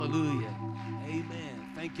Hallelujah.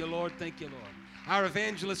 Amen. Thank you, Lord. Thank you, Lord. Our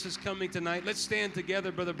evangelist is coming tonight. Let's stand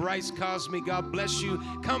together. Brother Bryce Cosme, God bless you.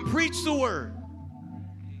 Come preach the word.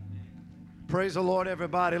 Praise the Lord,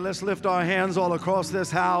 everybody. Let's lift our hands all across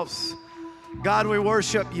this house. God, we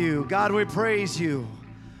worship you. God, we praise you.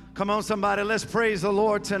 Come on, somebody. Let's praise the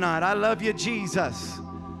Lord tonight. I love you, Jesus.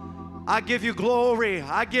 I give you glory.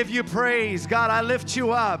 I give you praise. God, I lift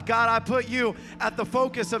you up. God, I put you at the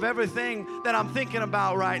focus of everything that I'm thinking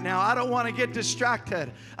about right now. I don't want to get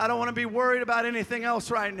distracted. I don't want to be worried about anything else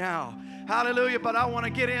right now. Hallelujah. But I want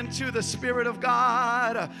to get into the Spirit of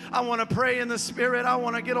God. I want to pray in the Spirit. I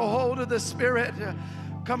want to get a hold of the Spirit.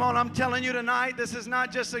 Come on, I'm telling you tonight, this is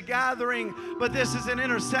not just a gathering, but this is an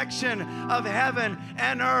intersection of heaven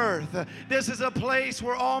and earth. This is a place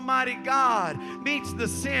where Almighty God meets the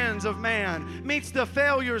sins of man, meets the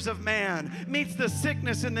failures of man, meets the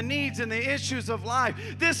sickness and the needs and the issues of life.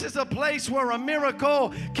 This is a place where a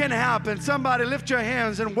miracle can happen. Somebody lift your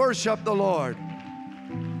hands and worship the Lord.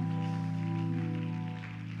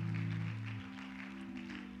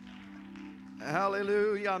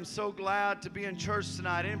 Hallelujah. I'm so glad to be in church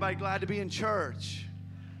tonight. Anybody glad to be in church?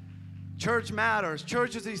 Church matters.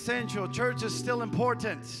 Church is essential. Church is still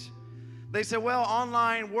important. They say, well,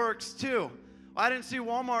 online works too. I didn't see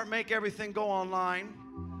Walmart make everything go online.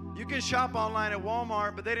 You can shop online at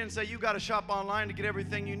Walmart, but they didn't say you got to shop online to get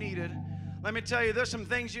everything you needed. Let me tell you, there's some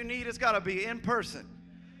things you need. It's got to be in person.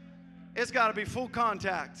 It's got to be full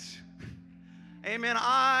contact. Amen.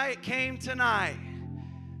 I came tonight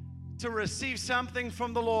to receive something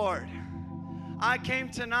from the Lord. I came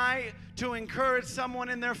tonight to encourage someone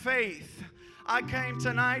in their faith. I came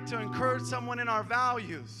tonight to encourage someone in our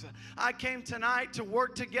values. I came tonight to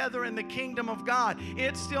work together in the kingdom of God.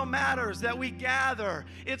 It still matters that we gather.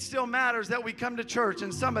 It still matters that we come to church.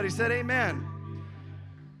 And somebody said amen.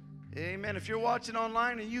 Amen. If you're watching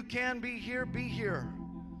online and you can be here, be here.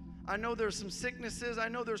 I know there's some sicknesses. I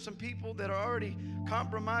know there's some people that are already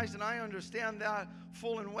compromised, and I understand that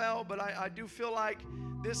full and well, but I do feel like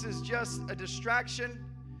this is just a distraction.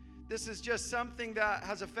 This is just something that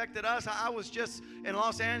has affected us. I was just in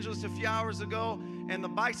Los Angeles a few hours ago, and the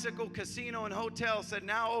Bicycle Casino and Hotel said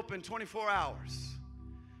now open 24 hours.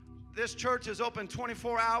 This church is open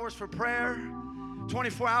 24 hours for prayer,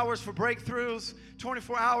 24 hours for breakthroughs,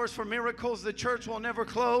 24 hours for miracles. The church will never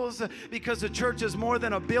close because the church is more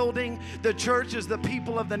than a building. The church is the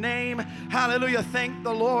people of the name. Hallelujah. Thank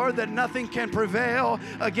the Lord that nothing can prevail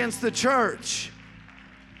against the church.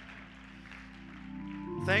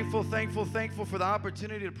 Thankful for the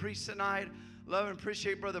opportunity to preach tonight. Love and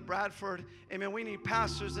appreciate Brother Bradford. Amen. We need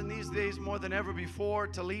pastors in these days more than ever before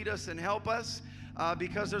to lead us and help us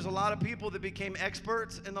because there's a lot of people that became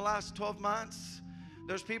experts in the last 12 months.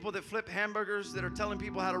 There's people that flip hamburgers that are telling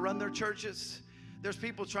people how to run their churches. There's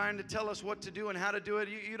people trying to tell us what to do and how to do it.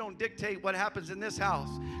 You don't dictate what happens in this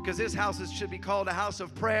house, because this house should be called a house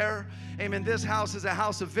of prayer. Amen. This house is a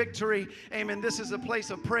house of victory. Amen. This is a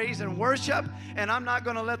place of praise and worship, and I'm not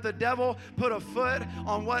going to let the devil put a foot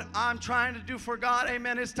on what I'm trying to do for God.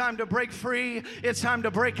 Amen. It's time to break free. It's time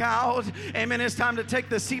to break out. Amen. It's time to take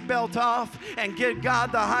the seatbelt off and give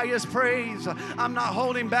God the highest praise. I'm not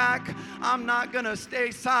holding back. I'm not going to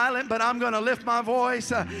stay silent, but I'm going to lift my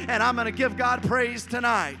voice and I'm going to give God praise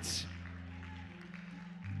tonight.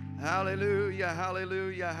 Hallelujah,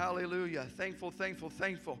 hallelujah, hallelujah. Thankful.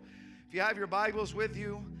 If you have your Bibles with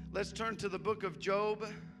you, let's turn to the book of Job.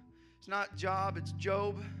 It's not Job, it's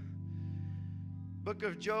Job. Book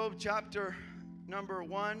of Job, chapter number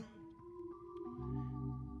 1.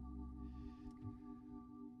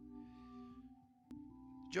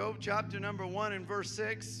 Job chapter number 1 and verse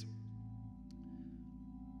 6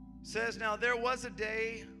 says, now there was a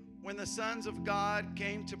day when the sons of God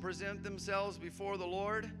came to present themselves before the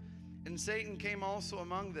Lord, and Satan came also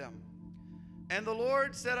among them. And the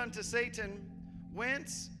Lord said unto Satan,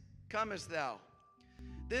 whence comest thou?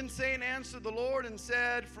 Then Satan answered the Lord and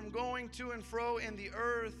said, from going to and fro in the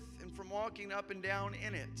earth, and from walking up and down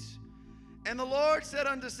in it. And the Lord said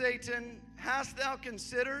unto Satan, hast thou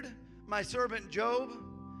considered my servant Job,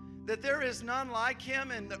 that there is none like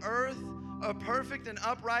him in the earth, a perfect and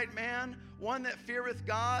upright man, one that feareth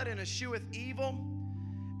God and escheweth evil?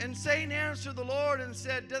 And Satan answered the Lord and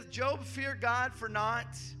said, doth Job fear God for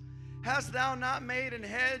naught? Hast thou not made an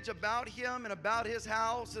hedge about him and about his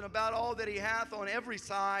house and about all that he hath on every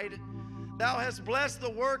side? Thou hast blessed the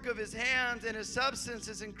work of his hands, and his substance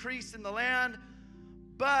is increased in the land.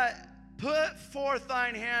 But put forth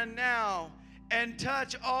thine hand now, and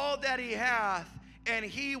touch all that he hath, and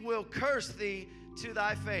he will curse thee to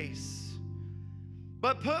thy face.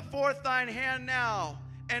 But put forth thine hand now,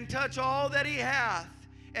 and touch all that he hath,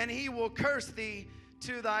 and he will curse thee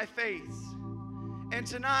to thy face. And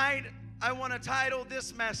tonight, I want to title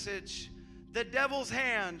this message, The Devil's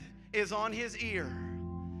Hand is on His Ear.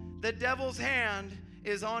 The devil's hand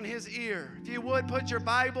is on his ear. If you would, put your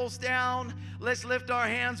Bibles down. Let's lift our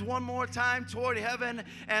hands one more time toward heaven,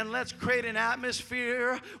 and let's create an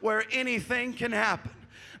atmosphere where anything can happen.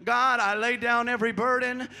 God, I lay down every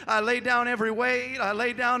burden. I lay down every weight. I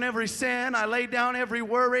lay down every sin. I lay down every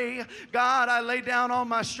worry. God, I lay down all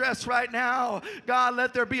my stress right now. God,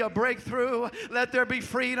 let there be a breakthrough. Let there be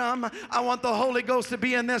freedom. I want the Holy Ghost to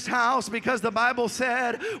be in this house, because the Bible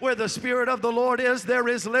said where the Spirit of the Lord is, there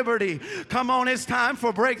is liberty. Come on, it's time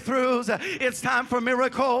for breakthroughs. It's time for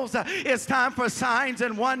miracles. It's time for signs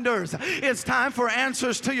and wonders. It's time for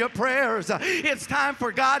answers to your prayers. It's time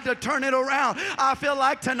for God to turn it around. I feel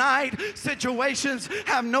like tonight, situations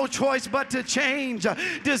have no choice but to change.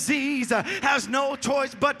 Disease has no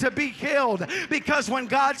choice but to be healed, because when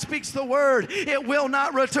God speaks the word, it will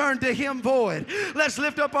not return to him void. Let's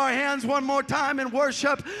lift up our hands one more time and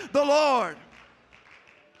worship the Lord.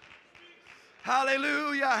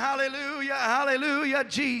 Hallelujah, hallelujah, hallelujah,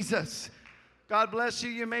 Jesus. God bless you.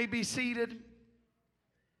 You may be seated.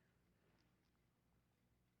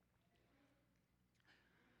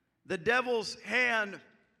 The devil's hand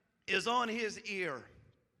is on his ear.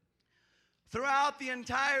 Throughout the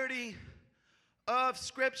entirety of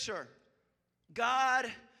Scripture, God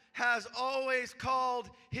has always called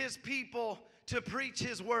his people to preach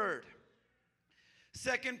his word.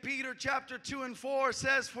 2 Peter chapter 2 and 4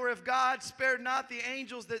 says, "For if God spared not the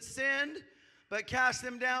angels that sinned, but cast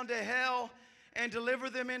them down to hell and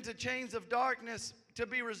delivered them into chains of darkness to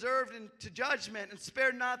be reserved to judgment, and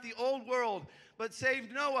spared not the old world, but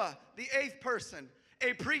saved Noah, the eighth person,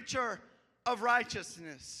 a preacher of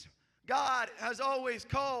righteousness." God has always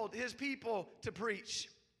called his people to preach.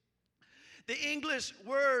 The English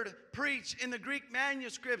word preach in the Greek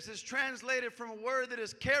manuscripts is translated from a word that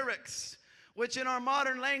is kerix, which in our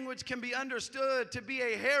modern language can be understood to be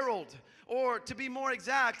a herald, or to be more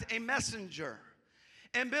exact, a messenger.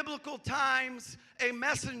 In biblical times, a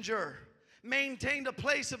messenger maintained a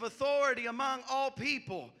place of authority among all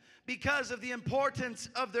people because of the importance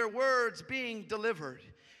of their words being delivered.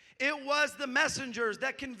 It was the messengers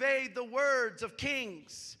that conveyed the words of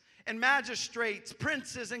kings and magistrates,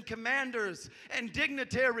 princes and commanders and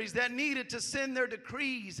dignitaries that needed to send their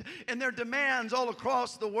decrees and their demands all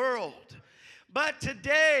across the world. But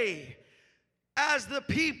today, as the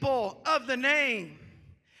people of the name,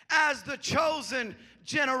 as the chosen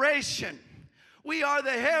generation, we are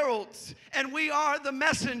the heralds and we are the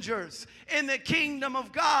messengers in the kingdom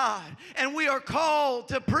of God, and we are called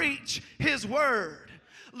to preach his word.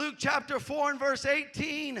 Luke chapter 4 and verse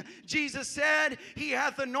 18, Jesus said, "He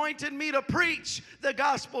hath anointed me to preach the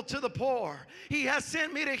gospel to the poor. He has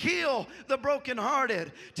sent me to heal the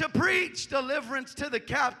brokenhearted, to preach deliverance to the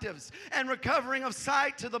captives, and recovering of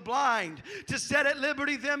sight to the blind, to set at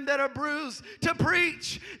liberty them that are bruised, to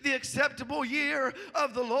preach the acceptable year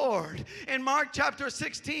of the Lord." In Mark chapter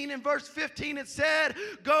 16 and verse 15, it said,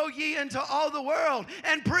 "Go ye into all the world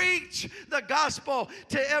and preach the gospel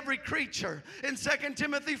to every creature." In 2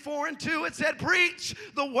 Timothy 4 and 2, it said, "Preach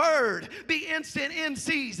the word, be instant in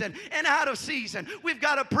season and out of season." We've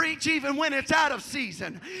got to preach even when it's out of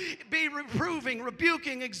season. Be reproving,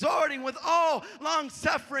 rebuking, exhorting with all long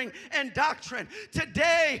suffering and doctrine.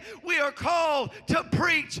 Today, we are called to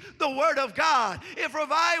preach the word of God. If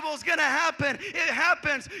revival is going to happen, it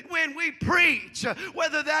happens when we preach,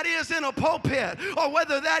 whether that is in a pulpit, or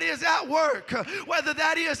whether that is at work, whether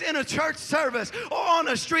that is in a church service, or on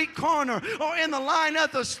a street corner, or in the line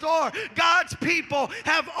at the store. God's people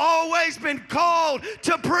have always been called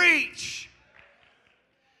to preach.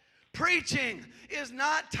 Preaching is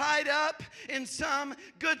not tied up in some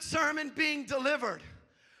good sermon being delivered.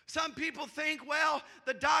 Some people think, well,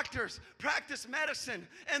 the doctors practice medicine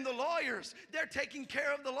and the lawyers, they're taking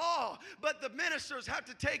care of the law, but the ministers have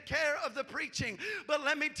to take care of the preaching. But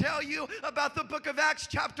let me tell you about the book of Acts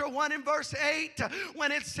chapter 1 and verse 8,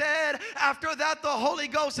 when it said, "After that the Holy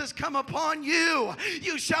Ghost has come upon you,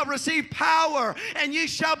 you shall receive power, and you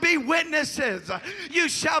shall be witnesses." You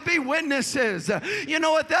shall be witnesses. You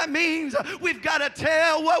know what that means? We've got to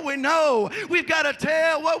tell what we know. We've got to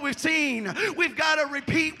tell what we've seen. We've got to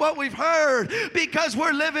repeat what we've heard, because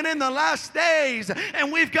we're living in the last days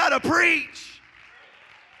and we've got to preach.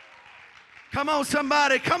 Come on,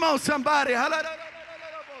 somebody. Come on, somebody.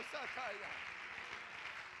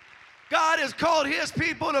 God has called his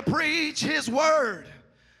people to preach his word.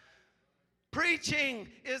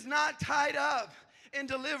 Preaching is not tied up in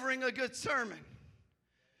delivering a good sermon.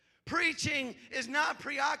 Preaching is not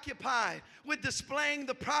preoccupied with displaying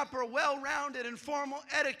the proper, well-rounded and formal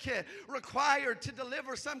etiquette required to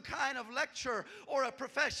deliver some kind of lecture or a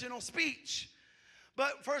professional speech.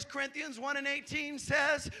 But 1 Corinthians 1:18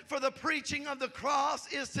 says, for the preaching of the cross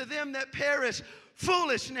is to them that perish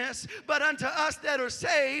foolishness, but unto us that are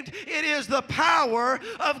saved, it is the power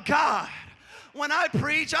of God. When I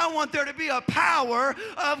preach, I want there to be a power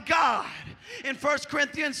of God. In 1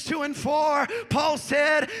 Corinthians 2:4, Paul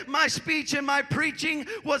said, my speech and my preaching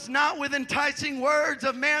was not with enticing words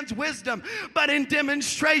of man's wisdom, but in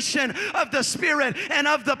demonstration of the Spirit and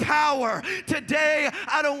of the power. Today,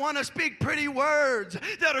 I don't want to speak pretty words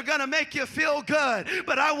that are going to make you feel good,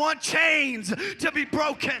 but I want chains to be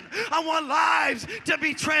broken. I want lives to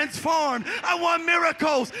be transformed. I want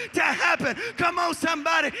miracles to happen. Come on,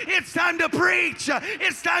 somebody. It's time to preach.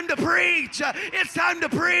 It's time to preach. It's time to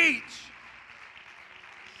preach.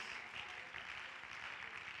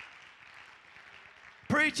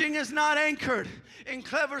 Preaching is not anchored in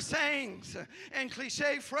clever sayings and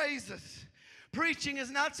cliche phrases. Preaching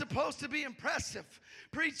is not supposed to be impressive.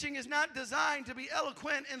 Preaching is not designed to be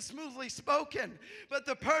eloquent and smoothly spoken. But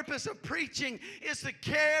the purpose of preaching is to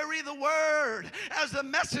carry the word as the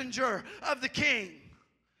messenger of the King.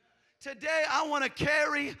 Today, I want to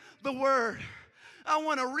carry the word. I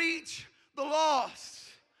want to reach the lost.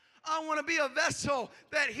 I want to be a vessel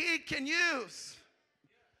that He can use.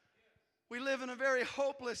 We live in a very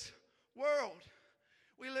hopeless world.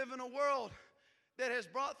 We live in a world that has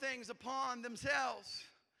brought things upon themselves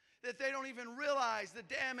that they don't even realize the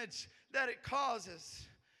damage that it causes.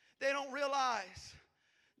 They don't realize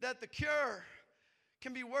that the cure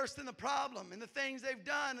can be worse than the problem. And the things they've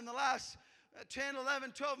done in the last 10,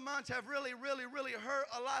 11, 12 months have really hurt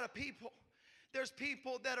a lot of people. There's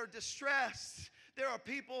people that are distressed. There are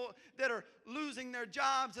people that are losing their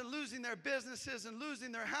jobs and losing their businesses and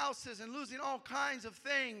losing their houses and losing all kinds of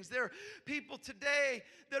things. There are people today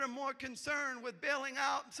that are more concerned with bailing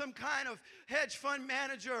out some kind of hedge fund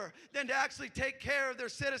manager than to actually take care of their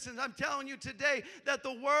citizens. I'm telling you today that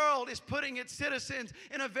the world is putting its citizens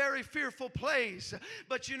in a very fearful place.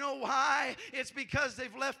 But you know why? It's because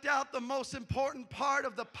they've left out the most important part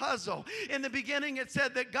of the puzzle. In the beginning, it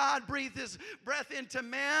said that God breathed His breath into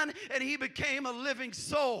man and he became a living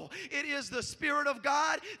soul. It is the Spirit of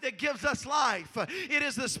God that gives us life. It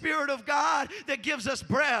is the Spirit of God that gives us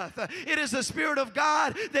breath. It is the Spirit of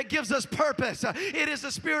God that gives us purpose. It is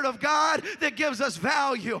the Spirit of God that gives us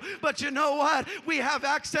value. But you know what? We have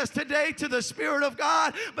access today to the Spirit of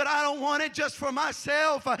God, but I don't want it just for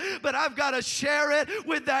myself, but I've got to share it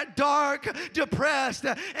with that dark, depressed,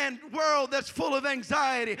 and world that's full of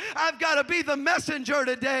anxiety. I've got to be the messenger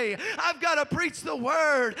today. I've got to preach the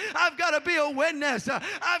word. I've got to be a witness.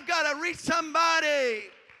 I've got to reach somebody.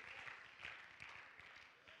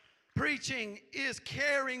 Preaching is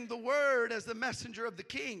carrying the word as the messenger of the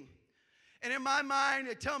King. And in my mind,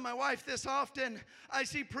 I tell my wife this often, I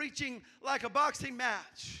see preaching like a boxing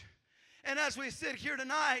match. And as we sit here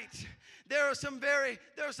tonight, there are some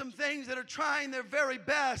things that are trying their very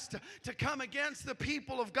best to come against the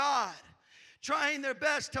people of God, trying their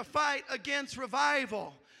best to fight against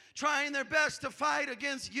revival, trying their best to fight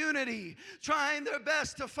against unity, trying their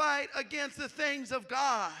best to fight against the things of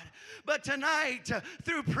God. But tonight,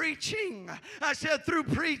 through preaching, I said through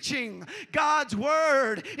preaching, God's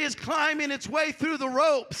word is climbing its way through the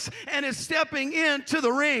ropes and is stepping into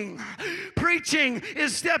the ring. Preaching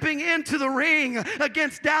is stepping into the ring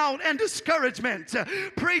against doubt and discouragement.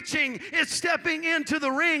 Preaching is stepping into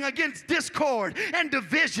the ring against discord and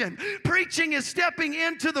division. Preaching is stepping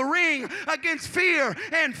into the ring against fear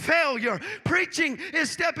and failure. Preaching is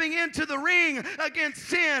stepping into the ring against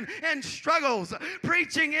sin and struggles.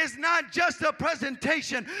 Preaching is not just a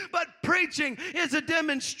presentation, but preaching is a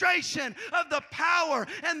demonstration of the power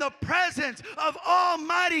and the presence of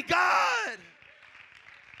Almighty God.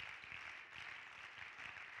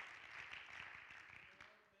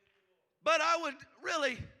 But I would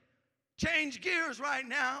really change gears right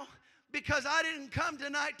now, because I didn't come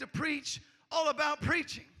tonight to preach all about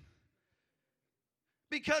preaching.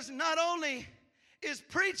 Because not only is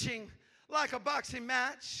preaching like a boxing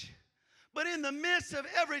match, but in the midst of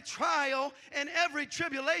every trial and every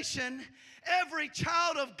tribulation, every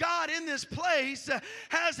child of God in this place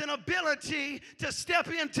has an ability to step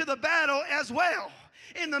into the battle as well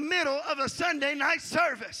in the middle of a Sunday night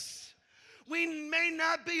service. We may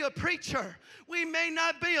not be a preacher. We may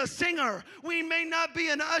not be a singer. We may not be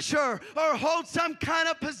an usher or hold some kind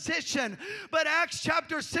of position. But Acts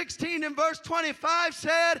chapter 16 and verse 25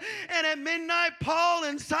 said, and at midnight Paul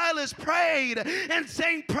and Silas prayed and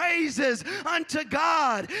sang praises unto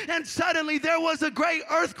God. And suddenly there was a great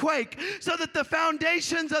earthquake, so that the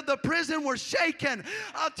foundations of the prison were shaken.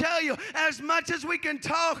 I'll tell you, as much as we can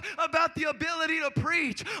talk about the ability to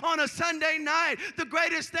preach on a Sunday night, the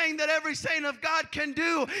greatest thing that every saint of God can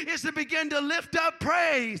do is to begin to lift up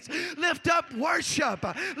praise, lift up worship,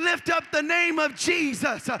 lift up the name of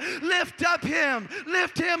Jesus, lift up Him,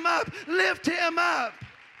 lift Him up, lift Him up.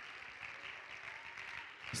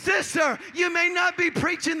 Sister, you may not be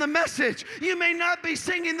preaching the message, you may not be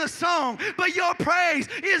singing the song, but your praise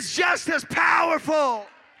is just as powerful.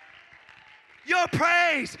 Your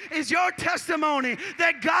praise is your testimony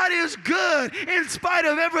that God is good in spite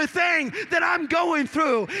of everything that I'm going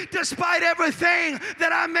through, despite everything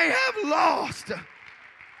that I may have lost.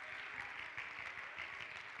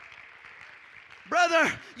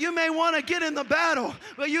 Brother, you may want to get in the battle,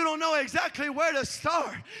 but you don't know exactly where to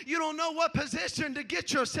start. You don't know what position to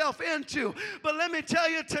get yourself into. But let me tell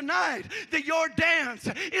you tonight that your dance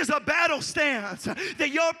is a battle stance, that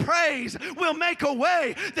your praise will make a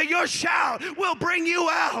way, that your shout will bring you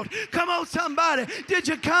out. Come on, somebody. Did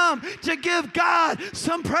you come to give God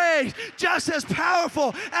some praise? Just as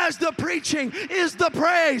powerful as the preaching is the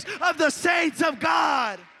praise of the saints of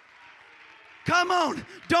God. Come on,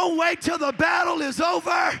 don't wait till the battle is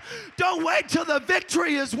over. Don't wait till the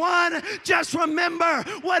victory is won. Just remember,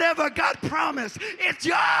 whatever God promised, it's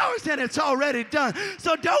yours and it's already done.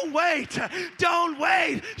 So don't wait. Don't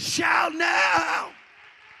wait. Shout now.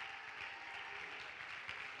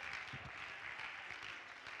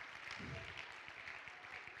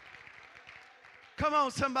 Come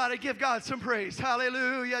on, somebody, give God some praise.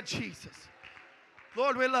 Hallelujah, Jesus.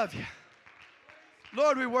 Lord, we love you.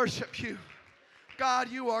 Lord, we worship you.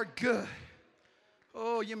 God, you are good.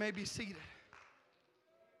 Oh, you may be seated.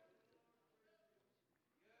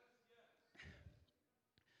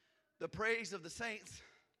 The praise of the saints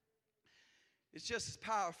is just as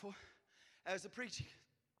powerful as the preaching.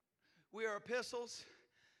 We are epistles,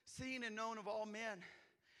 seen and known of all men.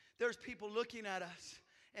 There's people looking at us,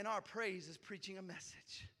 and our praise is preaching a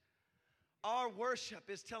message. Our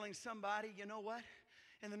worship is telling somebody, you know what?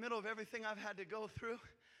 In the middle of everything I've had to go through,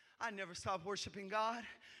 I never stop worshiping God,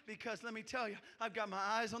 because let me tell you, I've got my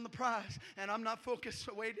eyes on the prize, and I'm not focused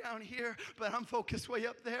way down here, but I'm focused way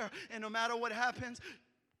up there. And no matter what happens,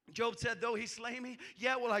 Job said, though he slay me,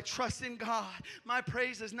 yet will I trust in God. My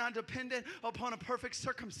praise is not dependent upon a perfect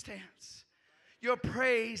circumstance. Your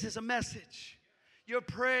praise is a message. Your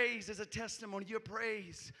praise is a testimony. Your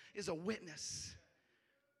praise is a witness.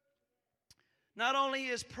 Not only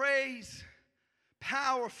is praise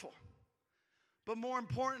powerful, but more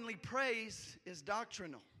importantly, praise is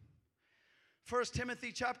doctrinal. 1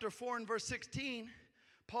 Timothy chapter 4 and verse 16,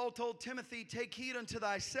 Paul told Timothy, take heed unto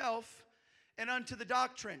thyself and unto the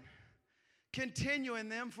doctrine. Continue in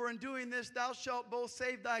them, for in doing this thou shalt both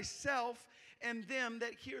save thyself and them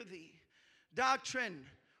that hear thee. Doctrine,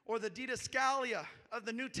 or the didascalia of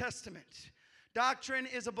the New Testament. Doctrine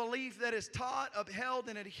is a belief that is taught, upheld,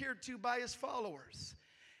 and adhered to by his followers.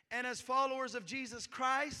 And as followers of Jesus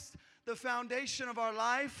Christ, the foundation of our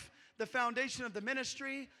life, the foundation of the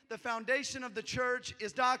ministry, the foundation of the church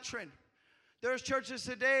is doctrine. There's churches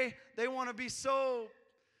today, they want to be so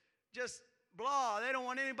just blah. They don't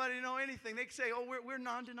want anybody to know anything. They say, oh, we're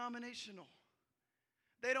non-denominational.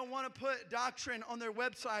 They don't want to put doctrine on their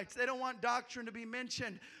websites. They don't want doctrine to be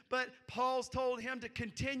mentioned. But Paul's told him to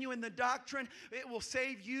continue in the doctrine. It will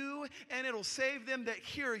save you, and it'll save them that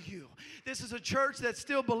hear you. This is a church that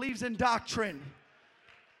still believes in doctrine.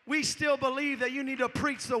 We still believe that you need to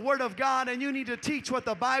preach the Word of God, and you need to teach what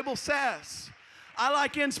the Bible says. I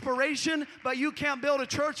like inspiration, but you can't build a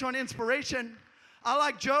church on inspiration. I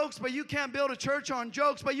like jokes, but you can't build a church on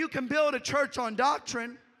jokes, but you can build a church on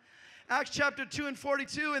doctrine. Acts chapter 2 and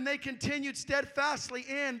 42, and they continued steadfastly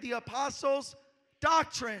in the apostles'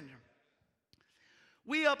 doctrine.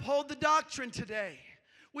 We uphold the doctrine today.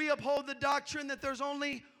 We uphold the doctrine that there's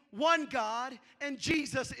only one God, and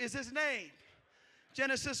Jesus is His name.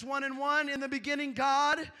 Genesis 1 and 1, in the beginning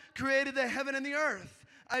God created the heaven and the earth.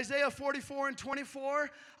 Isaiah 44 and 24,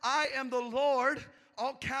 I am the Lord,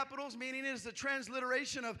 all capitals, meaning it is the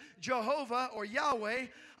transliteration of Jehovah or Yahweh.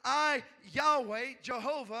 I, Yahweh,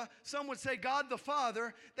 Jehovah, some would say God the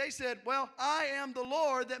Father. They said, well, I am the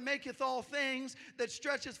Lord that maketh all things, that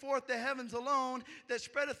stretcheth forth the heavens alone, that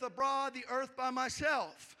spreadeth abroad the earth by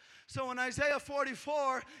myself. So in Isaiah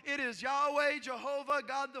 44, it is Yahweh, Jehovah,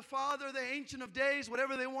 God the Father, the Ancient of Days,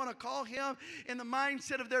 whatever they want to call him, in the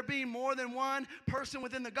mindset of there being more than one person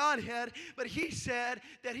within the Godhead. But he said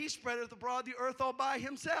that he spreadeth abroad the earth all by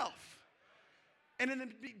himself. And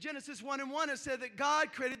in Genesis 1:1, it said that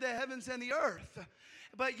God created the heavens and the earth.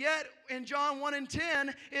 But yet in John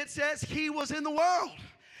 1:10, it says he was in the world,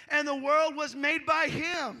 and the world was made by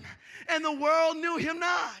him, and the world knew him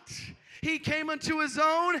not. He came unto his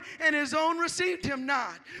own, and his own received him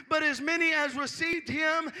not. But as many as received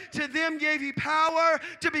him, to them gave he power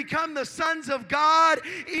to become the sons of God,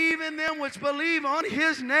 even them which believe on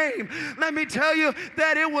his name. Let me tell you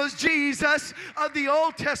that it was Jesus of the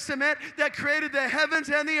Old Testament that created the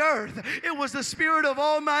heavens and the earth. It was the Spirit of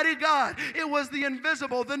Almighty God. It was the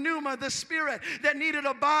invisible, the pneuma, the Spirit that needed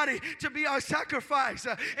a body to be our sacrifice.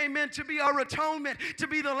 Amen. To be our atonement, to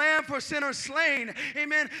be the lamb for sinners slain.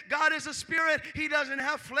 Amen. God is a Spirit. He doesn't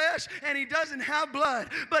have flesh and he doesn't have blood,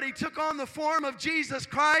 but he took on the form of Jesus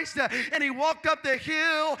Christ and he walked up the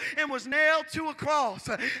hill and was nailed to a cross.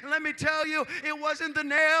 And let me tell you, it wasn't the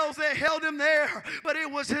nails that held him there, but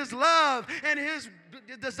it was his love and his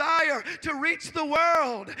desire to reach the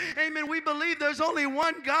world. Amen. We believe there's only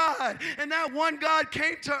one God, and that one God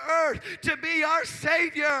came to earth to be our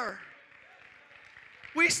Savior.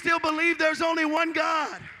 We still believe there's only one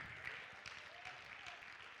God.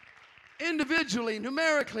 Individually,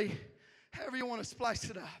 numerically, however you want to splice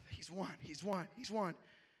it up. He's one, he's one, he's one.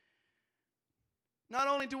 Not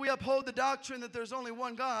only do we uphold the doctrine that there's only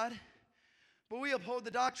one God, but we uphold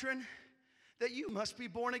the doctrine that you must be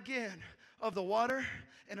born again of the water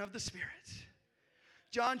and of the Spirit.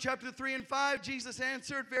 John chapter 3:5, Jesus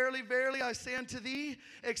answered, Verily, verily, I say unto thee,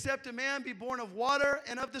 except a man be born of water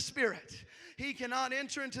and of the Spirit, he cannot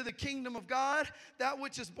enter into the kingdom of God. That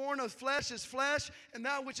which is born of flesh is flesh, and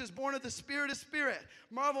that which is born of the Spirit is spirit.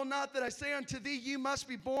 Marvel not that I say unto thee, you must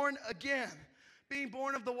be born again. Being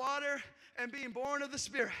born of the water and being born of the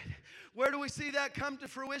Spirit. Where do we see that come to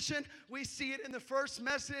fruition? We see it in the first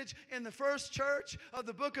message in the first church of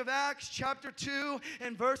the book of Acts, chapter 2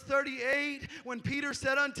 and verse 38, when Peter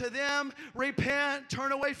said unto them, repent,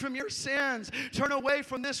 turn away from your sins, turn away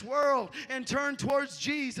from this world, and turn towards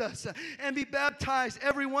Jesus, and be baptized,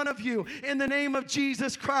 every one of you, in the name of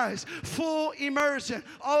Jesus Christ. Full immersion,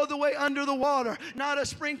 all the way under the water. Not a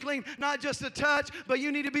sprinkling, not just a touch, but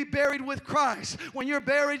you need to be buried with Christ. When you're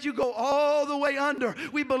buried, you go all the way under.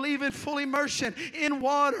 We believe in full immersion in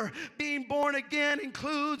water. Being born again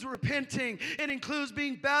includes repenting. It includes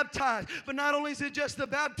being baptized. But not only is it just the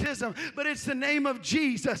baptism, but it's the name of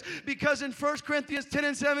Jesus. Because in 1 Corinthians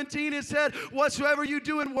 10:17 it said, whatsoever you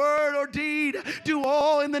do in word or deed, do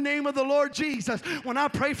all in the name of the Lord Jesus. When I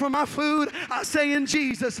pray for my food, I say in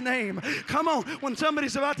Jesus' name. Come on. When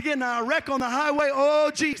somebody's about to get in a wreck on the highway, oh,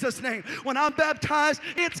 Jesus' name. When I'm baptized,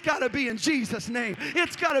 it's got to be in Jesus' name.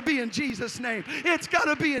 It's got to be in Jesus' name. It's got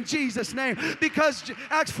to be in Jesus' name, because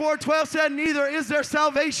Acts 4:12 said, neither is there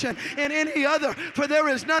salvation in any other, for there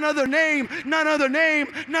is none other name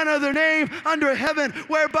under heaven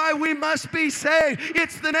whereby we must be saved.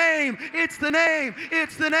 It's the name, it's the name,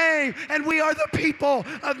 it's the name, and we are the people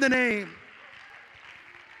of the name.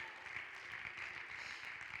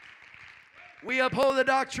 We uphold the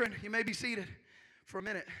doctrine. You may be seated for a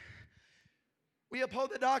minute. We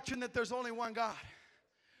uphold the doctrine that there's only one God.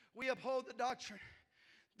 We uphold the doctrine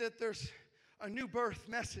that there's a new birth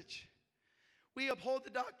message. We uphold the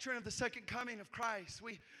doctrine of the second coming of Christ.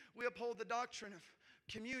 We uphold the doctrine of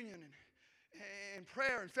communion and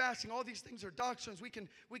prayer and fasting. All these things are doctrines. We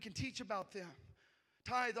can teach about them.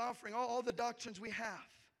 Tithe, offering, all the doctrines we have.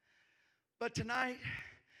 But tonight,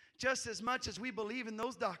 just as much as we believe in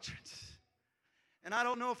those doctrines, and I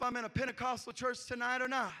don't know if I'm in a Pentecostal church tonight or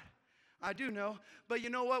not. I do know. But you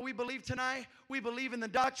know what we believe tonight? We believe in the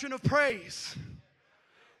doctrine of praise.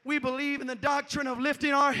 We believe in the doctrine of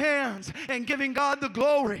lifting our hands and giving God the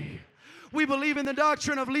glory. We believe in the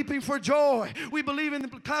doctrine of leaping for joy. We believe in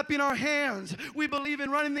clapping our hands. We believe in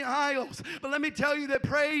running the aisles. But let me tell you that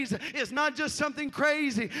praise is not just something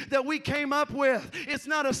crazy that we came up with. It's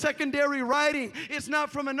not a secondary writing. It's not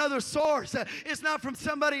from another source. It's not from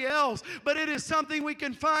somebody else. But it is something we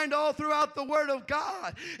can find all throughout the Word of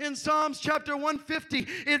God. In Psalms chapter 150,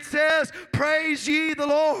 it says, praise ye the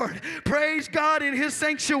Lord. Praise God in His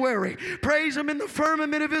sanctuary. Praise Him in the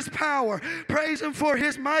firmament of His power. Praise Him for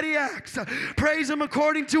His mighty acts. Praise Him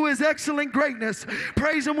according to His excellent greatness.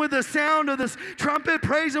 Praise Him with the sound of the trumpet.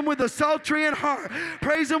 Praise Him with the psaltery and harp.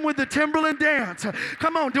 Praise Him with the timbrel and dance.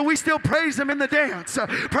 Come on, do we still praise Him in the dance?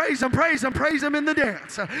 Praise Him, praise Him, praise Him in the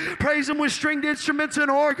dance. Praise Him with stringed instruments and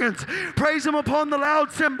organs. Praise Him upon the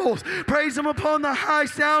loud cymbals. Praise Him upon the high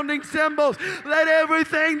sounding cymbals. Let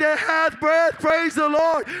everything that hath breath praise the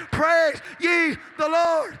Lord. Praise ye the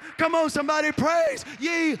Lord. Come on, somebody, praise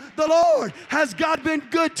ye the Lord. Has God been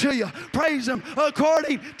good to you? Praise Him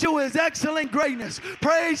according to His excellent greatness.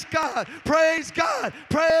 Praise God, praise God,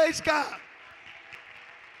 praise God.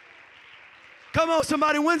 Come on,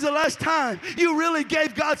 somebody, when's the last time you really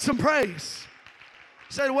gave God some praise?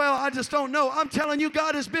 Said, well, I just don't know. I'm telling you,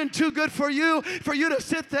 God has been too good for you to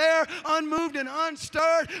sit there unmoved and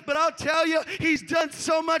unstirred. But I'll tell you, He's done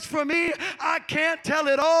so much for me. I can't tell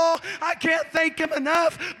it all. I can't thank Him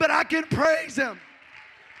enough, but I can praise Him.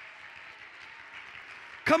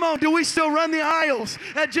 Come on, do we still run the aisles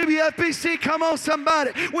at GBFBC? Come on,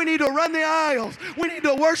 somebody. We need to run the aisles. We need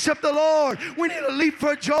to worship the Lord. We need to leap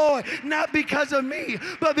for joy, not because of me,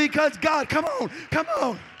 but because God. Come on, come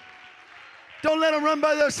on. Don't let them run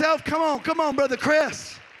by themselves. Come on, Brother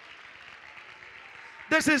Chris.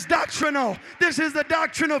 This is doctrinal. This is the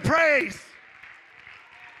doctrine of praise.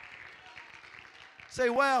 Say,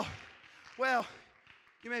 well,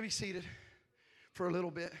 you may be seated for a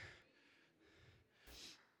little bit.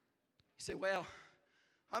 You say, well,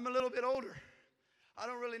 I'm a little bit older. I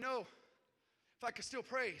don't really know if I can still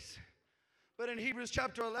praise. But in Hebrews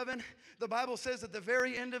chapter 11, the Bible says at the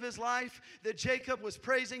very end of his life that Jacob was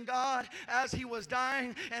praising God as he was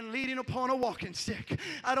dying and leaning upon a walking stick.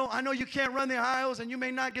 I know you can't run the aisles and you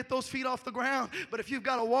may not get those feet off the ground, but if you've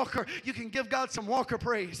got a walker, you can give God some walker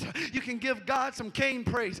praise. You can give God some cane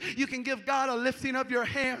praise. You can give God a lifting of your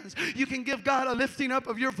hands. You can give God a lifting up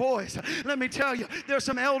of your voice. Let me tell you, there's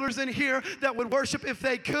some elders in here that would worship if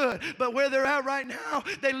they could, but where they're at right now,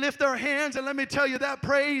 they lift their hands, and let me tell you, that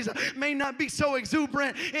praise may not be so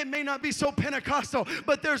exuberant, it may not be so Pentecostal,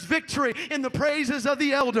 but there's victory in the praises of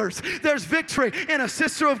the elders. There's victory in a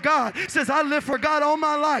sister of God says, I live for God all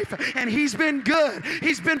my life, and He's been good,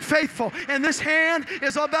 He's been faithful, and this hand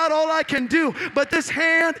is about all I can do, but this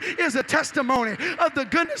hand is a testimony of the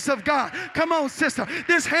goodness of God. Come on, sister,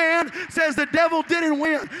 this hand says the devil didn't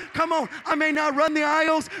win. Come on, I may not run the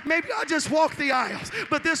aisles, maybe I just walk the aisles,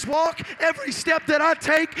 but this walk, every step that I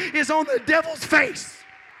take is on the devil's face.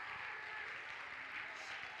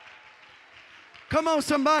 Come on,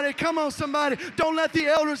 somebody. Come on, somebody. Don't let the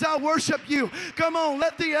elders out-worship you. Come on,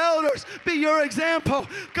 let the elders be your example.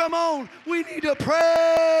 Come on, we need to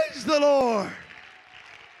praise the Lord.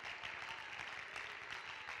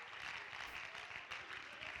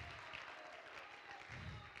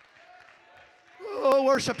 Oh,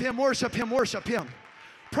 worship Him, worship Him, worship Him.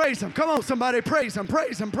 Praise Him. Come on, somebody. Praise Him,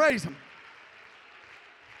 praise Him, praise Him.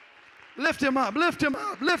 Lift Him up, lift Him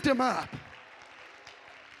up, lift Him up.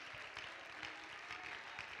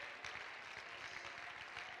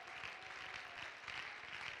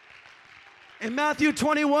 In Matthew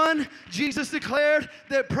 21, Jesus declared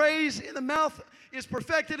that praise in the mouth is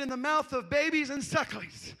perfected in the mouth of babies and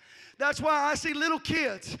sucklings. That's why I see little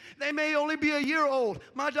kids. They may only be a year old.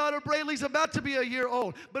 My daughter Brayley's about to be a year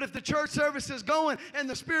old. But if the church service is going and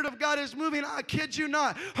the Spirit of God is moving, I kid you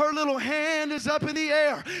not, her little hand is up in the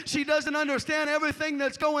air. She doesn't understand everything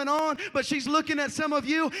that's going on, but she's looking at some of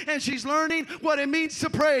you and she's learning what it means to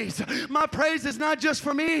praise. My praise is not just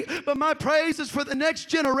for me, but my praise is for the next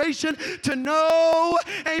generation to know,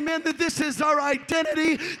 amen, that this is our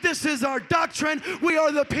identity. This is our doctrine. We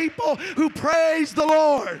are the people who praise the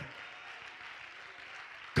Lord.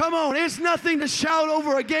 Come on, it's nothing to shout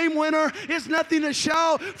over a game winner. It's nothing to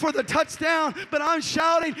shout for the touchdown, but I'm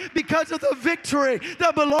shouting because of the victory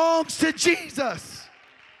that belongs to Jesus.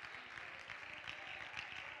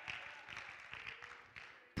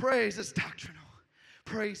 Praise is doctrinal.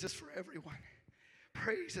 Praise is for everyone.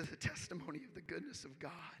 Praise is a testimony of the goodness of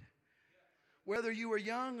God. Whether you are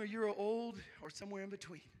young or you're old or somewhere in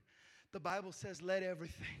between, the Bible says, let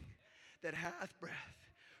everything that hath breath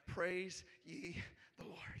praise ye the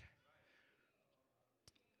Lord.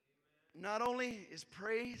 Not only is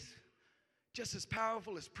praise just as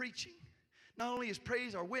powerful as preaching, not only is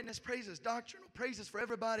praise our witness, praise is doctrinal, praise is for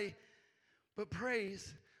everybody, but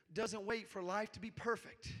praise doesn't wait for life to be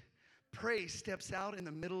perfect. Praise steps out in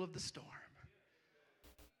the middle of the storm.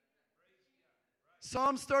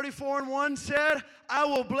 Psalms 34:1 said, I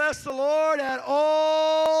will bless the Lord at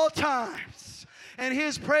all times, and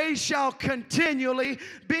His praise shall continually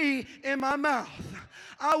be in my mouth.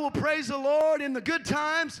 I will praise the Lord in the good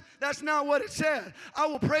times. That's not what it said. I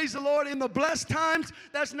will praise the Lord in the blessed times.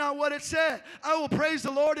 That's not what it said. I will praise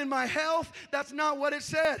the Lord in my health. That's not what it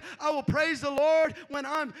said. I will praise the Lord when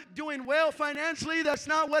I'm doing well financially. That's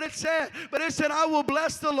not what it said. But it said, I will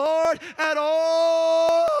bless the Lord at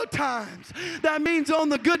all times. That means on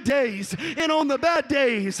the good days and on the bad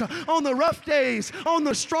days, on the rough days, on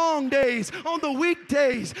the strong days, on the weak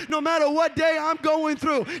days. No matter what day I'm going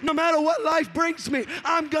through, no matter what life brings me,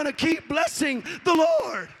 I'm going to keep blessing the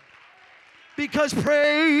Lord. Because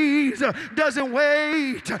praise doesn't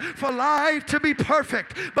wait for life to be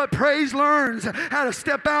perfect, but praise learns how to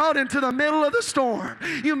step out into the middle of the storm.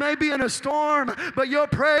 You may be in a storm, but your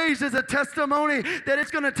praise is a testimony that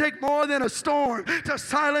it's going to take more than a storm to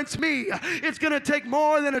silence me. It's going to take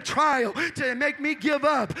more than a trial to make me give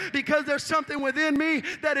up, because there's something within me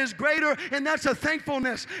that is greater, and that's a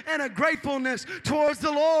thankfulness and a gratefulness towards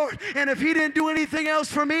the Lord. And if He didn't do anything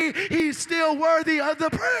else for me, He's still worthy of the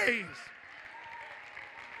praise.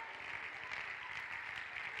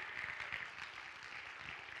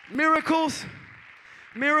 Miracles,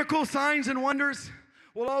 signs, and wonders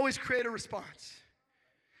will always create a response.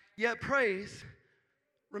 Yet praise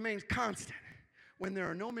remains constant when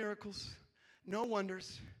there are no miracles, no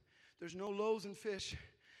wonders, there's no loaves and fish,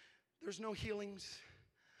 there's no healings.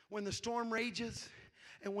 When the storm rages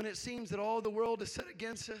and when it seems that all the world is set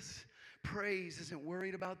against us, praise isn't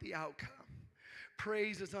worried about the outcome.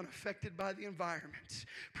 Praise is unaffected by the environment.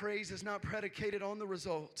 Praise is not predicated on the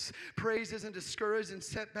results. Praise isn't discouraged in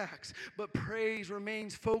setbacks, but praise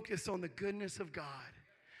remains focused on the goodness of God,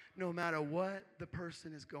 no matter what the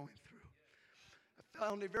person is going through. I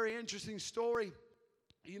found a very interesting story.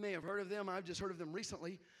 You may have heard of them. I've just heard of them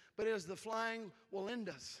recently, but it is the Flying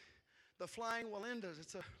Wallendas. The Flying Wallendas,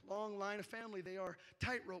 it's a long line of family. They are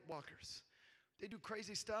tightrope walkers. They do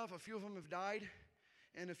crazy stuff. A few of them have died.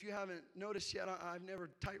 And if you haven't noticed yet, I've never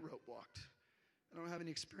tightrope walked. I don't have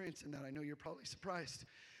any experience in that. I know you're probably surprised.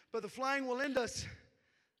 But the Flying Wallendas,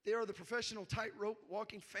 they are the professional tightrope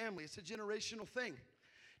walking family. It's a generational thing.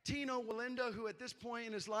 Tino Wallenda, who at this point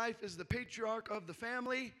in his life is the patriarch of the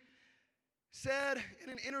family, said in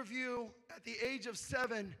an interview at the age of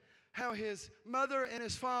 7 how his mother and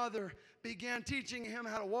his father began teaching him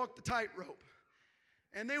how to walk the tightrope.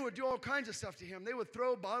 And they would do all kinds of stuff to him. They would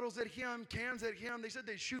throw bottles at him, cans at him. They said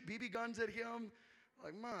they'd shoot BB guns at him.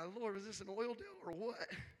 Like, my Lord, is this an oil deal or what?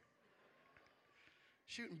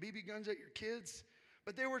 Shooting BB guns at your kids?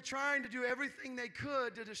 But they were trying to do everything they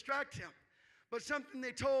could to distract him. But something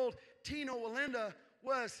they told Tino Wallenda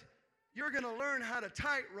was, you're going to learn how to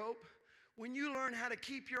tightrope when you learn how to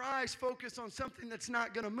keep your eyes focused on something that's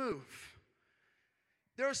not going to move.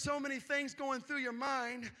 There are so many things going through your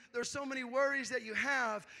mind. There are so many worries that you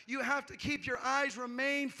have. You have to keep your eyes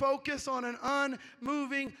remain focused on an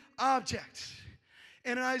unmoving object.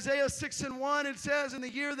 And in Isaiah 6:1, it says, in the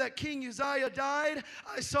year that King Uzziah died,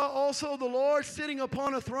 I saw also the Lord sitting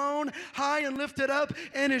upon a throne, high and lifted up,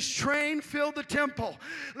 and his train filled the temple.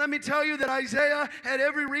 Let me tell you that Isaiah had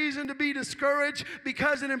every reason to be discouraged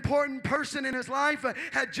because an important person in his life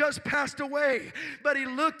had just passed away. But he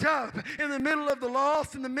looked up in the middle of the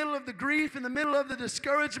loss, in the middle of the grief, in the middle of the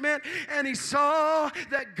discouragement, and he saw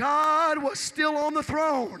that God was still on the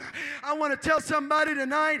throne. I want to tell somebody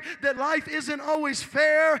tonight that life isn't always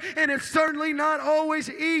fair, and it's certainly not always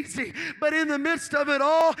easy. But in the midst of it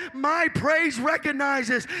all, my praise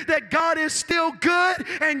recognizes that God is still good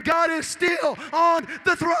and God is still on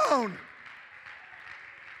the throne.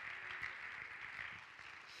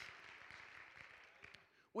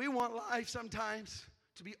 We want life sometimes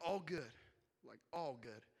to be all good, like all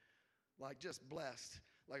good, like just blessed,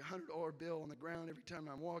 like $100 bill on the ground every time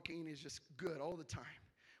I'm walking is just good all the time.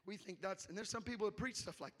 We think that's, and there's some people that preach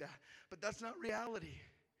stuff like that, but that's not reality.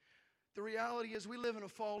 The reality is we live in a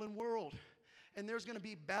fallen world, and there's going to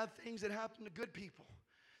be bad things that happen to good people.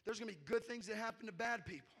 There's going to be good things that happen to bad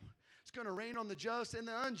people. It's going to rain on the just and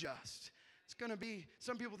the unjust. It's going to be,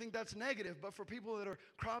 some people think that's negative, but for people that are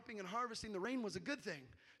cropping and harvesting, the rain was a good thing.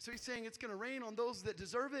 So he's saying it's going to rain on those that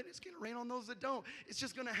deserve it. It's going to rain on those that don't. It's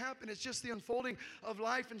just going to happen. It's just the unfolding of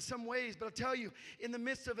life in some ways. But I'll tell you, in the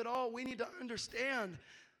midst of it all, we need to understand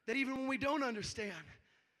that even when we don't understand,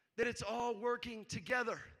 that it's all working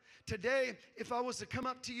together. Today, if I was to come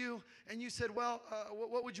up to you and you said, well,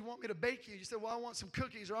 what would you want me to bake you? You said, well, I want some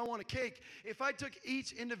cookies or I want a cake. If I took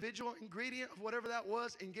each individual ingredient of whatever that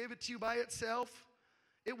was and gave it to you by itself,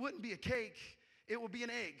 it wouldn't be a cake. It would be an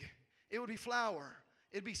egg. It would be flour.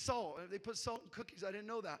 It'd be salt. They put salt in cookies. I didn't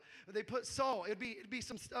know that. They put salt. It'd be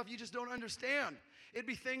some stuff you just don't understand. It'd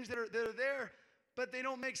be things that are there, but they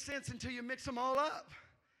don't make sense until you mix them all up.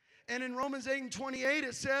 And in Romans 8:28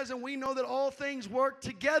 it says, and we know that all things work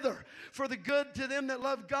together for the good to them that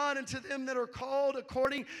love God and to them that are called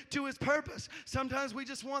according to His purpose. Sometimes we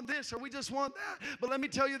just want this or we just want that. But let me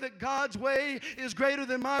tell you that God's way is greater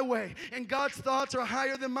than my way. And God's thoughts are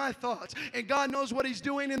higher than my thoughts. And God knows what He's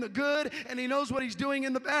doing in the good and He knows what He's doing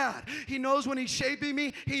in the bad. He knows when He's shaping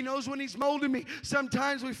me. He knows when He's molding me.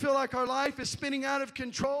 Sometimes we feel like our life is spinning out of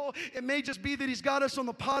control. It may just be that He's got us on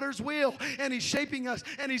the potter's wheel and He's shaping us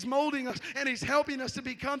and He's molding us and He's helping us to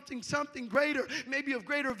become something greater, maybe of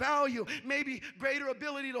greater value, maybe greater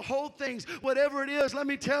ability to hold things. Whatever it is, let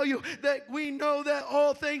me tell you that we know that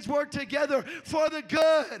all things work together for the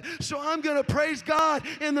good. So I'm going to praise God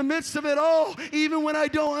in the midst of it all, even when I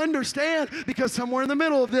don't understand, because somewhere in the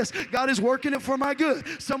middle of this, God is working it for my good.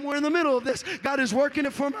 Somewhere in the middle of this, God is working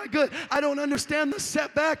it for my good. I don't understand the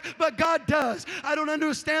setback, but God does. I don't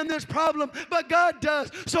understand this problem, but God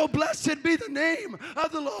does. So blessed be the name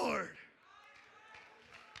of the Lord.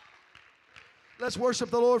 Let's worship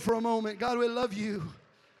the Lord for a moment. God, we love you.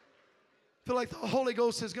 I feel like the Holy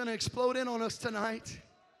Ghost is going to explode in on us tonight.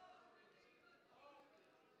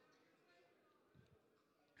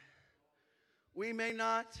 We may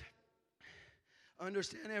not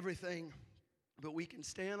understand everything, but we can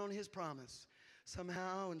stand on His promise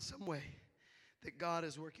somehow in some way that God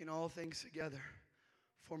is working all things together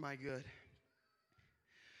for my good.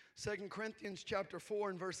 2 Corinthians chapter 4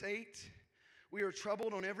 and verse 8, we are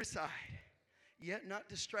troubled on every side, yet not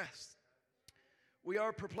distressed. We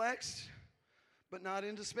are perplexed, but not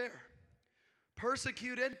in despair.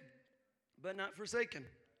 Persecuted, but not forsaken.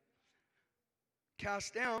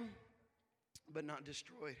 Cast down, but not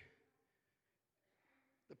destroyed.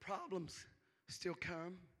 The problems still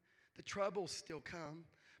come. The troubles still come.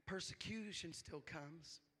 Persecution still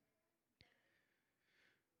comes.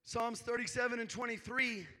 Psalms 37 and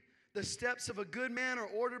 23, the steps of a good man are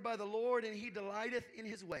ordered by the Lord, and He delighteth in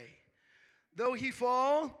His way. Though he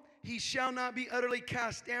fall, he shall not be utterly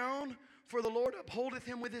cast down, for the Lord upholdeth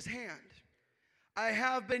him with His hand. I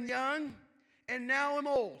have been young, and now am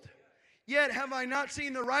old. Yet have I not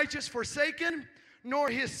seen the righteous forsaken, nor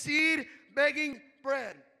his seed begging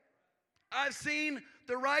bread. I've seen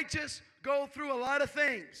the righteous go through a lot of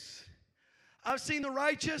things. I've seen the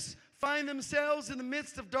righteous find themselves in the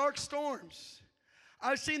midst of dark storms.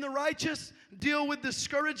 I've seen the righteous deal with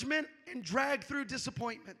discouragement and drag through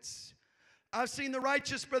disappointments. I've seen the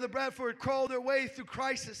righteous, Brother Bradford, crawl their way through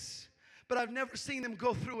crisis, but I've never seen them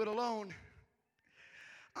go through it alone.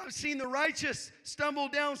 I've seen the righteous stumble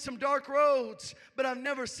down some dark roads, but I've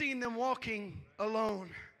never seen them walking alone.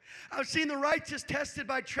 I've seen the righteous tested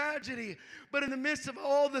by tragedy, but in the midst of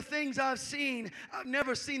all the things I've seen, I've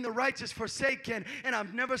never seen the righteous forsaken, and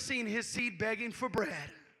I've never seen his seed begging for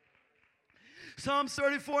bread. Psalms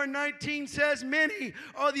 34 and 19 says, many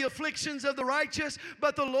are the afflictions of the righteous,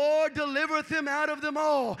 but the Lord delivereth him out of them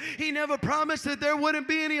all. He never promised that there wouldn't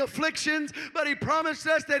be any afflictions, but He promised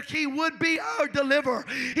us that He would be our deliverer.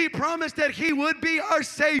 He promised that He would be our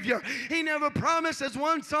Savior. He never promised, as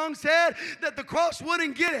one song said, that the cross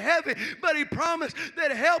wouldn't get heavy, but He promised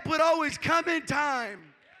that help would always come in time.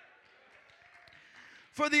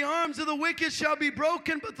 For the arms of the wicked shall be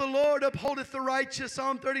broken, but the Lord upholdeth the righteous.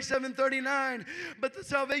 Psalm 37:39. But the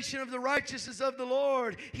salvation of the righteous is of the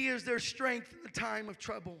Lord. He is their strength in the time of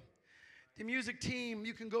trouble. The music team,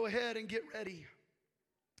 you can go ahead and get ready.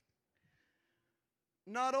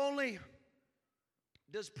 Not only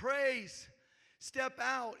does praise step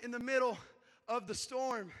out in the middle of the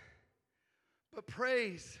storm, but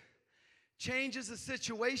praise changes the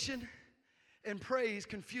situation, and praise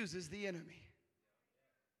confuses the enemy.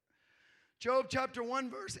 Job chapter 1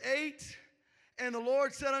 verse 8, and the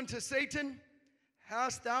Lord said unto Satan,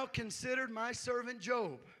 hast thou considered my servant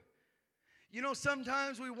Job? You know,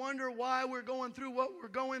 sometimes we wonder why we're going through what we're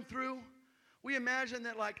going through. We imagine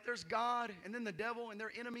that like there's God and then the devil and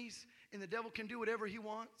they're enemies, and the devil can do whatever he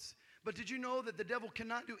wants. But did you know that the devil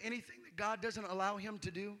cannot do anything that God doesn't allow him to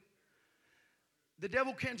do? The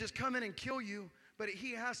devil can't just come in and kill you, but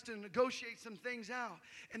he has to negotiate some things out.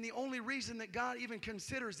 And the only reason that God even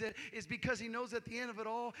considers it is because He knows at the end of it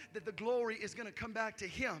all that the glory is going to come back to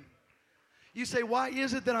Him. You say, why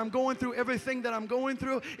is it that I'm going through everything that I'm going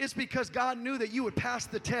through? It's because God knew that you would pass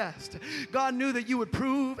the test. God knew that you would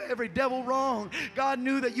prove every devil wrong. God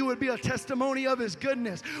knew that you would be a testimony of His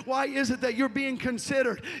goodness. Why is it that you're being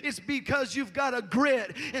considered? It's because you've got a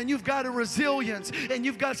grit and you've got a resilience and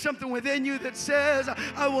you've got something within you that says,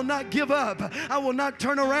 I will not give up. I will not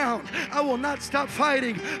turn around. I will not stop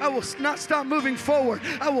fighting. I will not stop moving forward.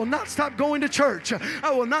 I will not stop going to church.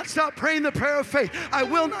 I will not stop praying the prayer of faith. I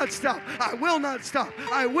will not stop. I will not stop.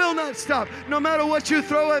 I will not stop. No matter what you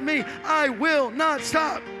throw at me, I will not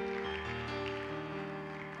stop.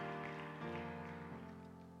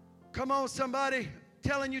 Come on, somebody.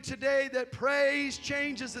 Telling you today that praise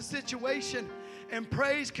changes the situation and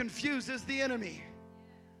praise confuses the enemy.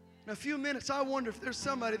 In a few minutes, I wonder if there's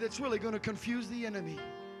somebody that's really going to confuse the enemy.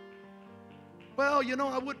 Well, you know,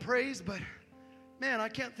 I would praise, but man, I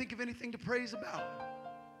can't think of anything to praise about.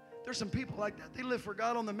 There's some people like that. They live for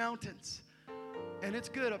God on the mountains, and it's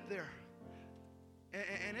good up there.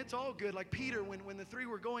 And it's all good. Like Peter, when the three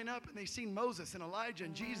were going up and they seen Moses and Elijah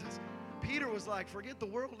and Jesus, Peter was like, forget the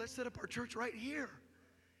world. Let's set up our church right here.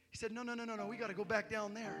 He said, no. We got to go back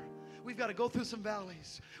down there. We've got to go through some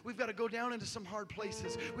valleys. We've got to go down into some hard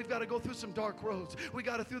places. We've got to go through some dark roads. We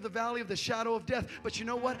got to through the valley of the shadow of death. But you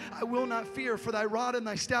know what? I will not fear, for thy rod and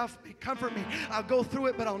thy staff comfort me. I'll go through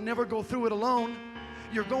it, but I'll never go through it alone.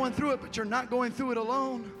 You're going through it, but you're not going through it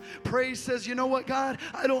alone. Praise says, you know what, God?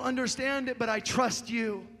 I don't understand it, but I trust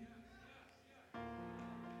you.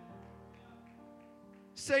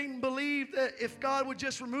 Satan believed that if God would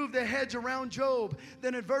just remove the hedge around Job,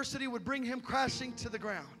 then adversity would bring him crashing to the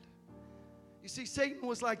ground. You see, Satan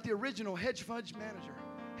was like the original hedge fund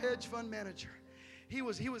manager. He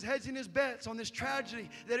was hedging his bets on this tragedy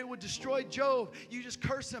that it would destroy Job. You just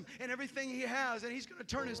curse him and everything he has, and he's going to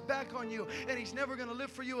turn his back on you, and he's never going to live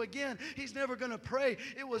for you again. He's never going to pray.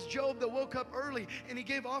 It was Job that woke up early, and he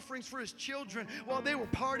gave offerings for his children while they were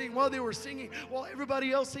partying, while they were singing, while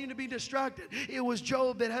everybody else seemed to be distracted. It was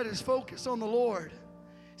Job that had his focus on the Lord.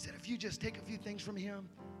 He said, if you just take a few things from him,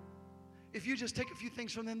 if you just take a few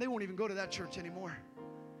things from them, they won't even go to that church anymore.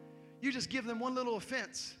 You just give them one little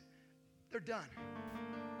offense, they're done.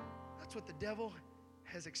 That's what the devil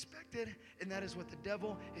has expected, and that is what the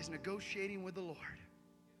devil is negotiating with the Lord.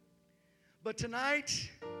 But tonight,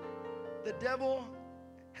 the devil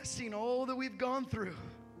has seen all that we've gone through,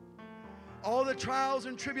 all the trials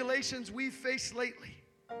and tribulations we've faced lately,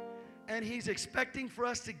 and he's expecting for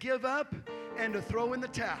us to give up and to throw in the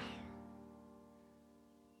towel.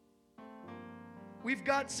 We've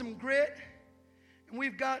got some grit, and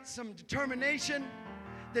we've got some determination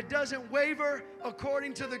that doesn't waver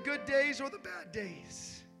according to the good days or the bad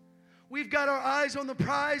days. We've got our eyes on the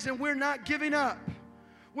prize, and we're not giving up.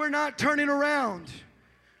 We're not turning around.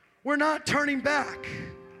 We're not turning back.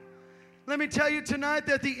 Let me tell you tonight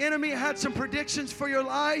that the enemy had some predictions for your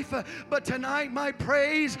life, but tonight my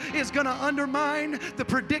praise is going to undermine the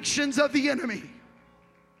predictions of the enemy.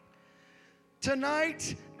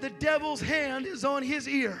 Tonight, the devil's hand is on his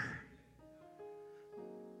ear.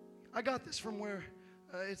 I got this from where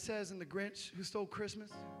it says in The Grinch Who Stole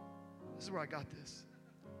Christmas. This is where I got this.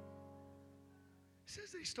 It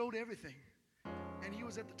says that he stole everything. And he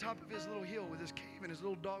was at the top of his little hill with his cave and his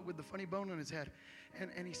little dog with the funny bone on his head.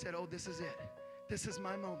 And he said, oh, this is it. This is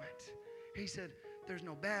my moment. He said, there's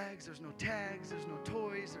no bags, there's no tags, there's no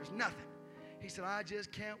toys, there's nothing. He said, I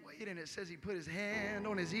just can't wait. And it says he put his hand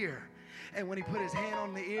on his ear. And when he put his hand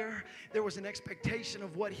on the ear, there was an expectation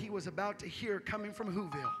of what he was about to hear coming from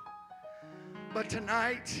Whoville. But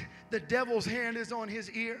tonight, the devil's hand is on his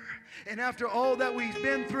ear. And after all that we've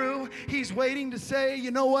been through, he's waiting to say, you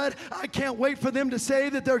know what? I can't wait for them to say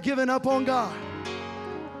that they're giving up on God.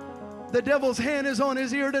 The devil's hand is on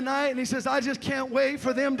his ear tonight, and he says, I just can't wait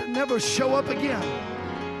for them to never show up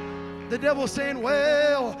again. The devil's saying,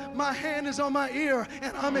 well, my hand is on my ear,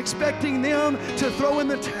 and I'm expecting them to throw in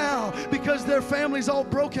the towel because their family's all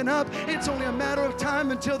broken up. It's only a matter of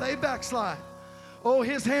time until they backslide. Oh,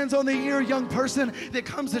 his hand's on the ear, young person that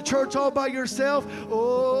comes to church all by yourself.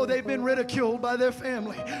 Oh, they've been ridiculed by their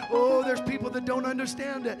family. Oh, there's people that don't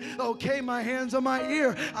understand it. Okay, my hand's on my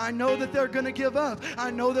ear. I know that they're going to give up.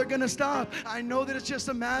 I know they're going to stop. I know that it's just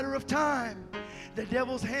a matter of time. The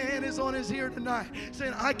devil's hand is on his ear tonight,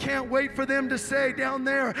 saying, I can't wait for them to say down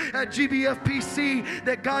there at GBFPC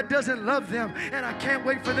that God doesn't love them. And I can't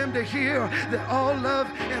wait for them to hear that all love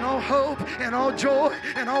and all hope and all joy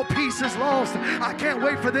and all peace is lost. I can't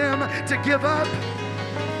wait for them to give up.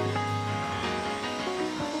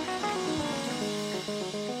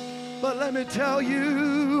 But let me tell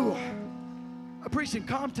you, I preached in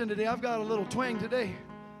Compton today. I've got a little twang today.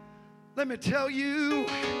 Let me tell you,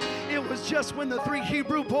 it was just when the 3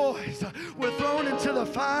 Hebrew boys were thrown into the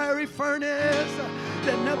fiery furnace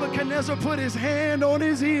that Nebuchadnezzar put his hand on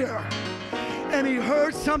his ear, and he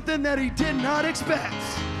heard something that he did not expect.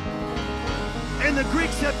 In the Greek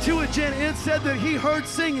Septuagint, it said that he heard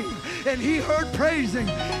singing and he heard praising,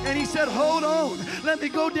 and he said, hold on, let me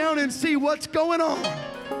go down and see what's going on.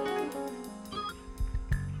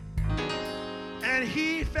 And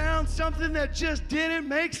he found something that just didn't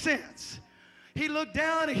make sense. He looked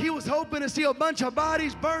down and he was hoping to see a bunch of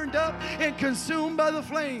bodies burned up and consumed by the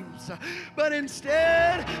flames. But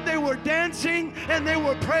instead, they were dancing and they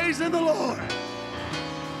were praising the Lord.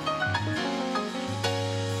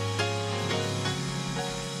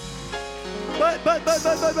 But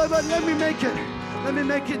let me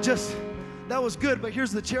make it just, that was good, but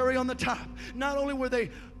here's the cherry on the top. Not only were they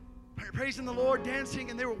praising the Lord,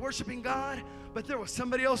 dancing, and they were worshiping God, but there was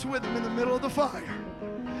somebody else with them in the middle of the fire.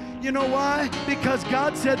 You know why? Because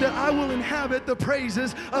God said that I will inhabit the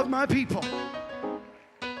praises of my people.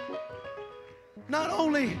 Not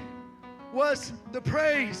only was the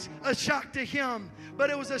praise a shock to him,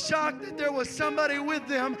 but it was a shock that there was somebody with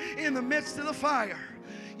them in the midst of the fire.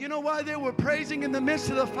 You know why they were praising in the midst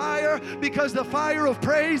of the fire? Because the fire of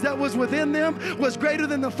praise that was within them was greater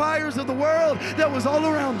than the fires of the world that was all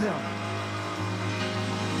around them.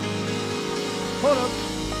 Hold up.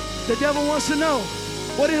 The devil wants to know,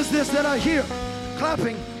 what is this that I hear?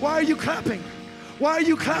 Clapping. Why are you clapping? Why are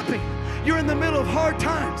you clapping? You're in the middle of hard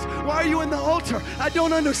times. Why are you in the altar? I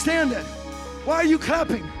don't understand it. Why are you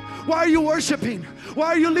clapping? Why are you worshiping? Why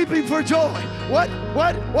are you leaping for joy? What?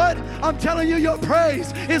 I'm telling you, your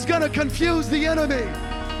praise is going to confuse the enemy.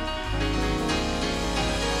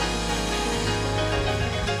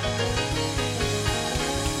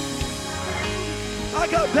 I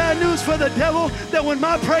got bad news for the devil, that when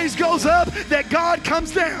my praise goes up, that God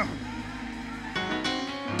comes down.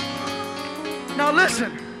 Now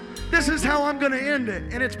listen, this is how I'm going to end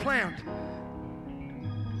it, and it's planned.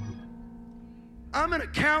 I'm going to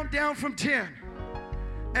count down from 10.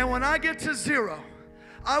 And when I get to 0,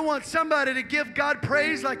 I want somebody to give God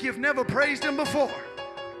praise like you've never praised him before.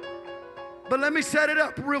 But let me set it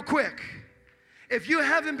up real quick. If you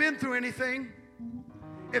haven't been through anything,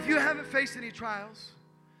 if you haven't faced any trials,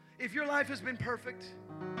 if your life has been perfect,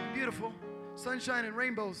 beautiful, sunshine and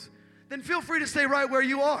rainbows, then feel free to stay right where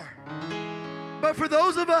you are. But for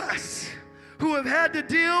those of us who have had to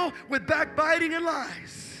deal with backbiting and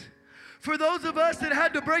lies, for those of us that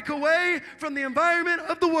had to break away from the environment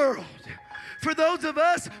of the world, for those of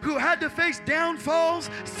us who had to face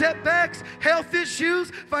downfalls, setbacks, health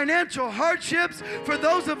issues, financial hardships, for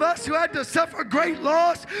those of us who had to suffer great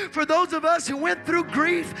loss, for those of us who went through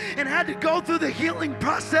grief and had to go through the healing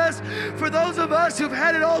process, for those of us who've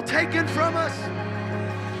had it all taken from us.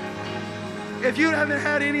 If you haven't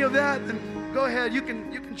had any of that, then go ahead, you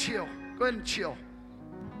can chill. Go ahead and chill.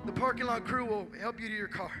 The parking lot crew will help you to your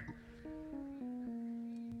car.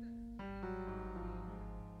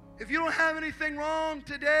 If you don't have anything wrong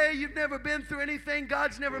today, you've never been through anything,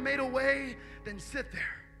 God's never made a way, then sit there.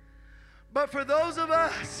 But for those of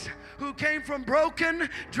us who came from broken,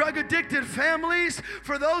 drug-addicted families,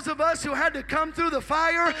 for those of us who had to come through the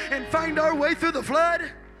fire and find our way through the flood,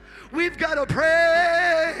 we've got a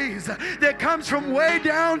praise that comes from way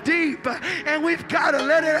down deep, and we've got to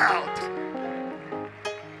let it out.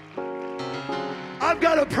 I've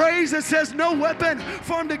got a praise that says, no weapon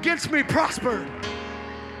formed against me prospered.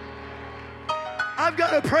 I've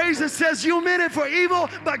got a praise that says, you meant it for evil,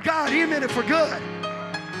 but God, he meant it for good.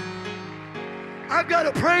 I've got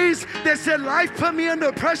a praise that said, life put me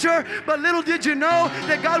under pressure, but little did you know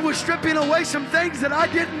that God was stripping away some things that I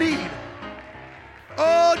didn't need.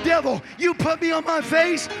 Oh, devil, you put me on my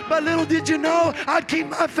face, but little did you know I'd keep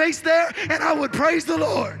my face there and I would praise the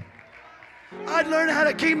Lord. I'd learn how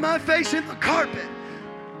to keep my face in the carpet.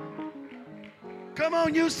 Come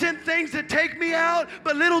on, you sent things to take me out,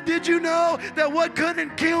 but little did you know that what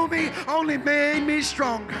couldn't kill me only made me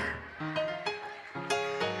stronger.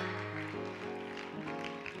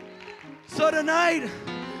 So tonight,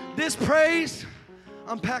 this praise,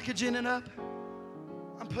 I'm packaging it up.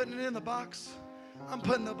 I'm putting it in the box. I'm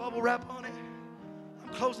putting the bubble wrap on it.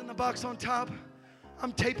 I'm closing the box on top.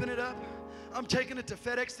 I'm taping it up. I'm taking it to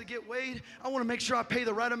FedEx to get weighed. I want to make sure I pay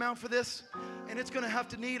the right amount for this. And it's going to have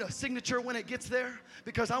to need a signature when it gets there,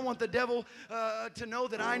 because I want the devil to know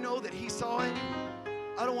that I know that he saw it.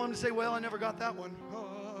 I don't want him to say, well, I never got that one.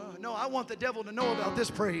 No, I want the devil to know about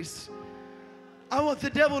this praise. I want the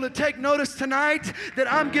devil to take notice tonight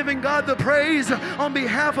that I'm giving God the praise on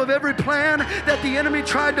behalf of every plan that the enemy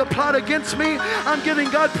tried to plot against me. I'm giving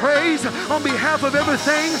God praise on behalf of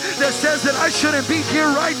everything that says that I shouldn't be here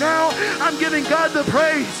right now. I'm giving God the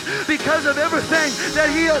praise because of everything that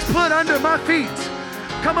he has put under my feet.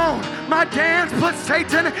 Come on, my dance put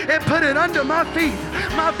Satan and put it under my feet.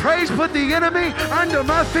 My praise put the enemy under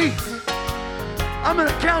my feet. I'm going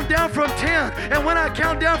to count down from 10. And when I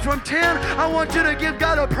count down from 10, I want you to give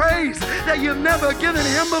God a praise that you've never given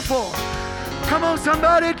him before. Come on,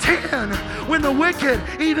 somebody. 10. When the wicked,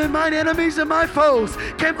 even mine enemies and my foes,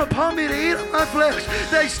 came upon me to eat up my flesh,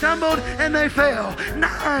 they stumbled and they fell.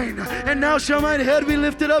 9. And now shall mine head be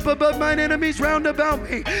lifted up above mine enemies round about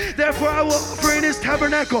me. Therefore I will offer in his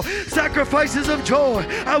tabernacle sacrifices of joy.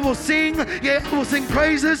 I will sing, yea, I will sing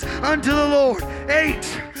praises unto the Lord.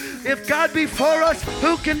 8. If God be for us,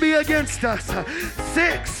 who can be against us?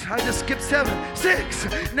 6. I just skipped 7.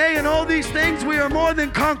 6. Nay, in all these things we are more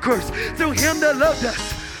than conquerors through him that loved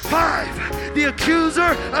us. 5. The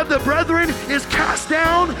accuser of the brethren is cast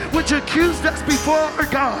down, which accused us before our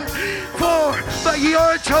God. 4. But ye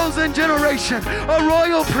are a chosen generation, a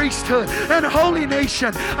royal priesthood, and holy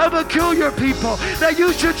nation, a peculiar people, that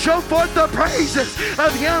you should show forth the praises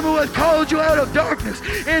of him who has called you out of darkness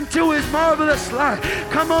into his marvelous light.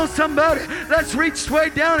 Come on, somebody. Let's reach way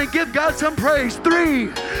down and give God some praise.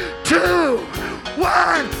 3, 2,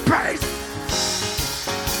 1. Praise